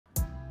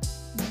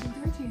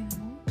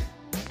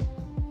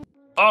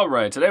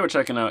Alright, today we're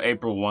checking out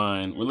April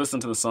Wine. We're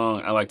listening to the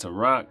song I Like to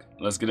Rock.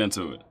 Let's get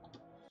into it.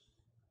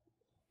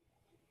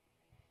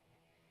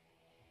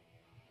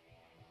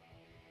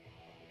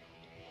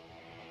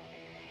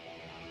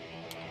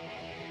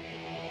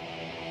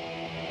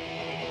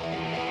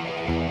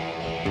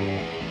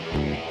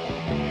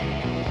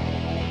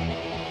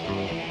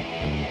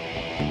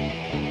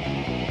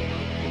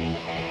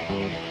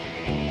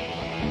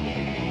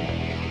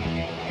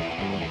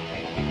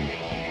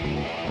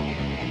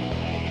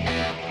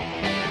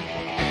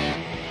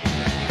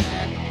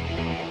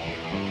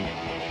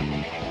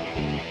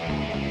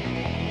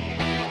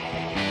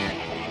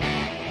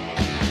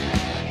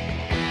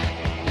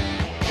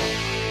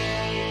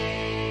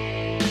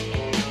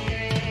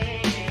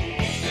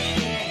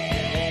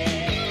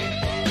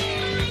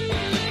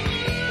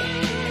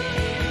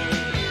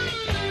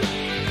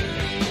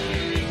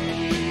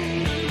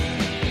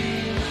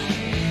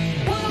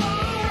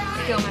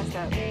 Still messed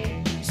up.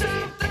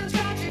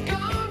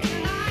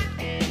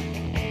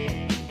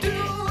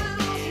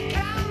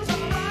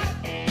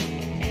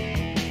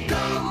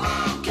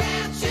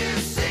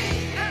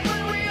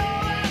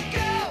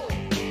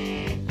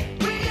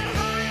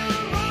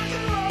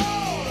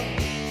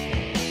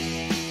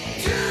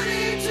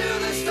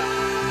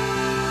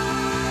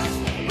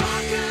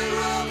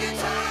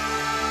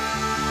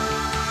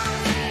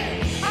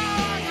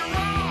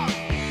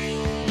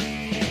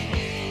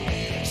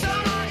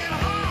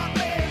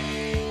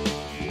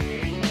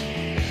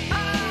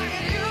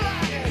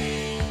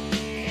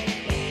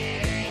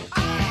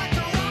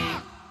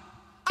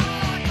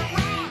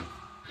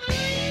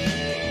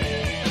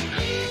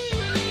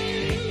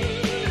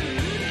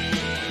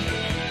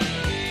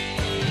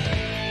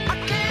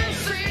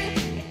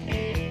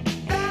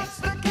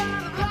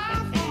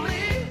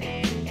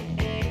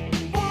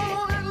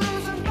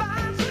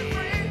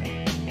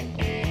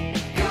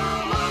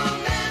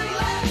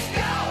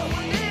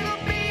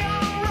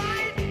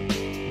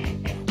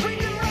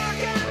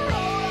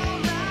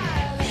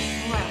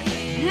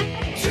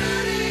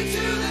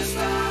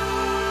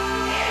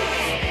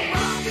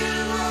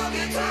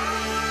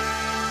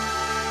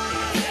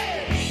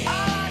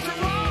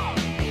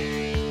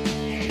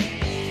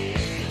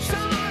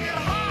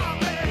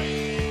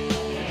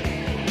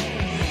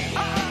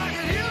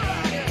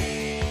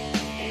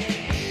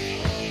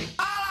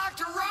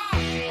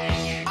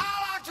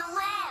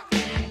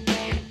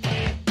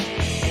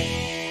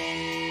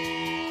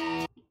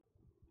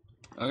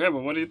 Okay,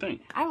 but what do you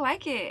think? I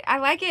like it. I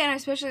like it, and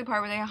especially the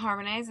part where they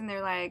harmonize and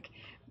they're like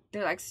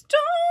stone,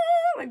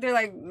 like they're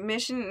like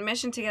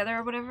mission together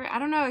or whatever. I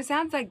don't know. It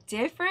sounds like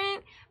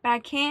different, but I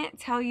can't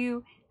tell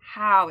you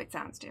how it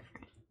sounds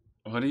different.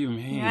 What do you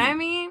mean? You know what I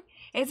mean?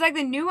 It's like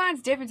the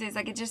nuanced differences.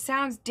 Like it just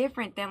sounds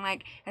different than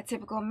like a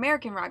typical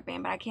American rock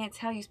band, but I can't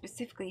tell you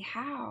specifically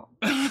how.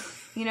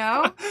 You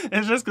know?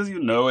 It's just because you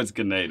know it's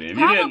Canadian.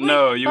 Probably, you didn't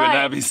know, you would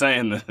not be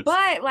saying this.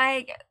 But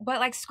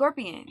like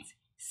Scorpions.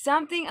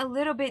 Something a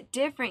little bit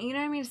different, you know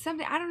what I mean?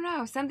 Something, I don't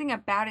know, something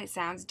about it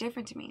sounds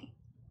different to me.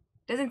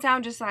 Doesn't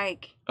sound just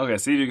like... Okay,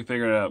 see if you can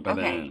figure it out by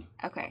the end.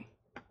 Okay.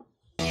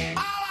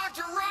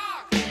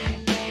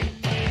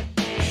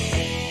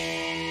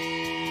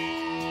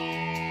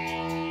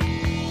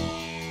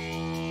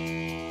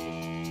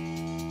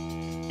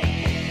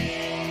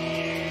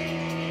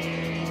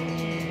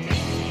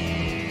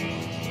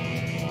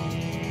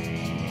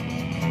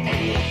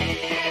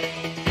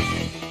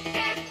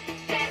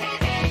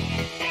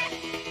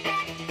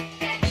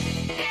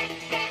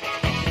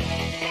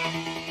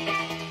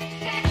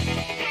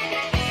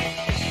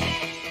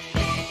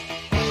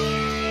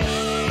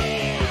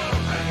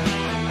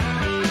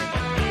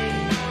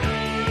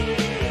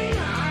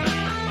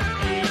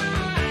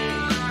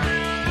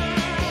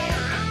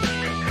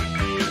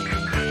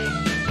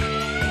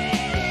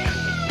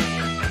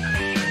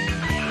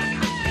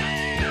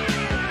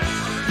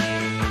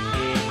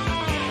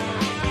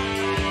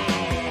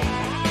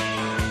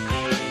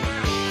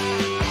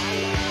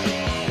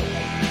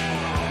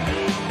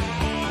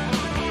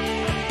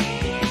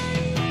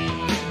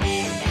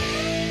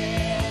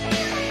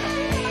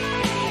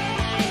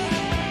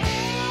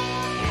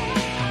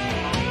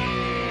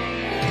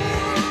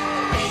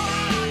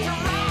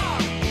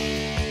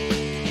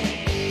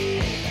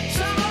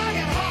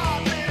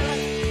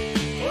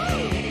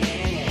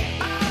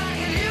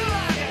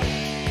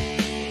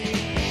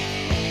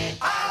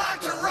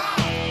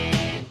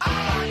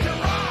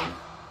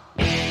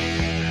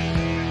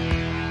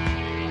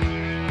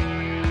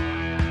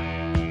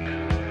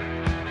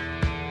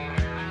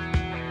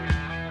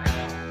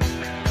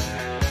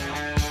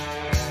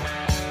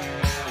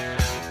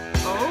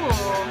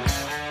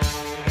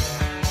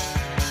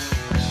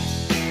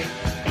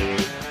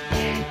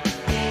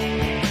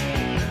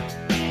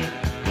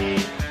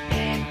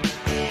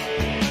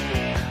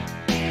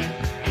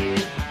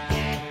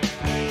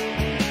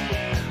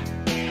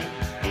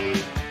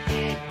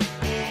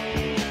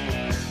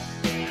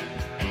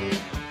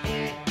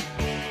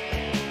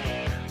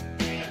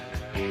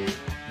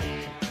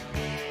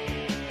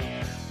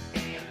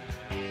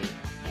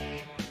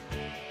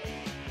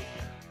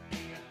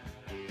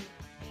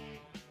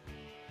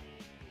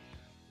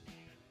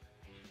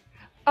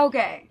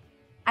 Okay.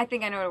 I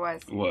think I know what it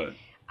was.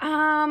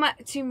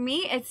 What? To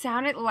me, it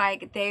sounded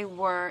like they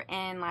were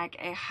in like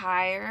a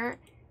higher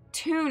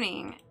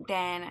tuning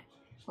than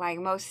like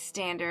most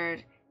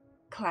standard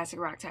classic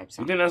rock type You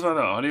songs. think that's why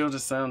the audio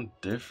just sound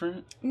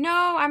different?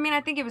 No, I mean,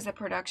 I think it was the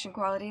production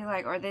quality,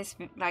 like, or this,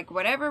 like,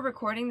 whatever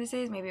recording this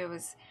is, maybe it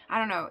was, I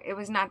don't know, it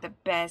was not the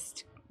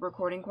best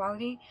recording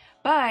quality,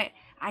 but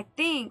I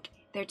think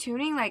their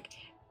tuning, like,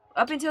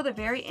 up until the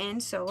very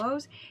end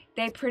solos,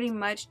 they pretty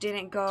much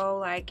didn't go,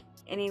 like,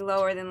 any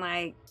lower than,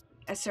 like,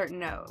 a certain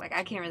note. Like,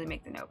 I can't really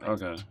make the note. But,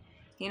 Okay.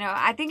 you know,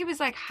 I think it was,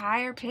 like,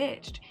 higher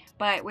pitched,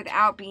 but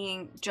without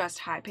being just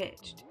high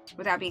pitched.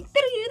 Without being,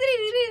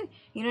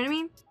 you know what I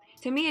mean?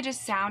 To me, it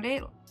just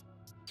sounded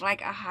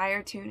like a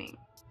higher tuning.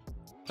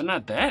 But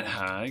not that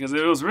high, because if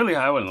it was really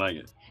high, I wouldn't like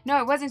it. No,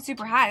 it wasn't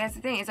super high. That's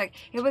the thing. It's like,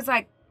 it was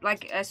like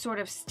a sort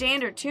of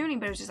standard tuning,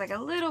 but it was just like a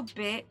little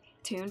bit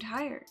tuned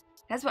higher.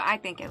 That's what I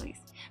think, at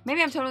least.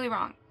 Maybe I'm totally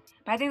wrong,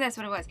 but I think that's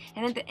what it was.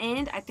 And at the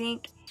end, I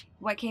think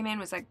what came in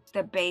was like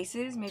the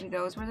basses. Maybe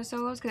those were the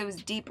solos, because it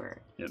was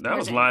deeper. Yeah, that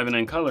was live and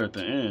in color at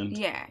the end.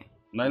 Yeah.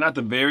 Like, not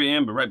the very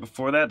end, but right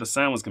before that, the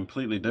sound was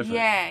completely different.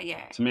 Yeah,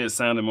 yeah. To me, it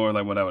sounded more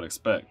like what I would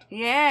expect.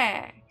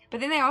 Yeah. But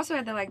then they also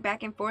had the like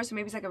back and forth, so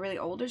maybe it's like a really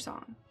older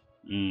song.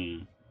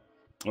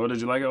 Well, did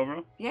you like it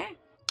overall? Yeah.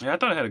 Yeah, I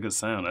thought it had a good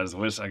sound. I just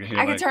wish I could hear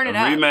I could like turn it a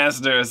up.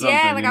 remaster or something.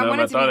 Yeah, like you know? I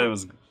wanted But I thought to be, it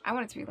was. I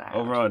want it to be loud.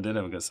 Overall, it did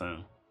have a good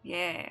sound.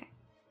 Yeah.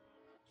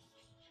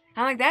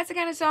 I'm like, that's the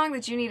kind of song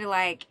that you need to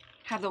like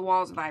have the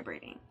walls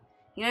vibrating.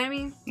 You know what I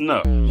mean?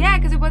 No. Yeah,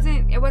 because it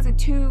wasn't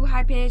too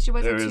high pitched. It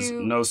wasn't There is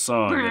too. no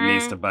song that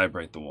needs to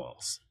vibrate the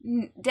walls.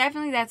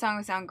 Definitely, that song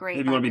would sound great.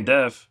 If you want to be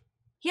deaf.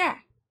 Yeah.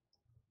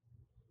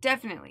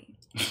 Definitely.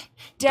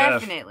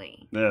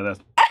 Definitely. Yeah, that's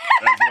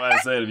why I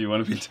said if you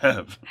want to be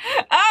deaf.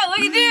 Oh, look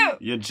at you!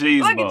 You're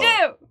cheese Look ball. at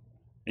you!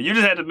 And you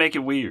just had to make it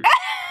weird.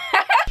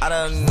 I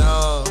don't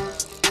know.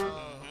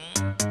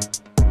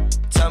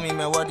 Tell me,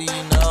 man, what do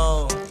you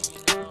know?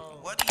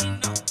 What do you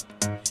know?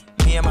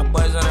 Me and my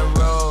boys on the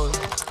road.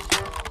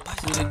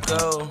 We to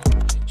go.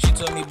 She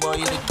told me, boy,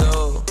 you to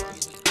go.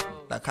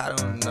 Like, I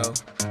don't know.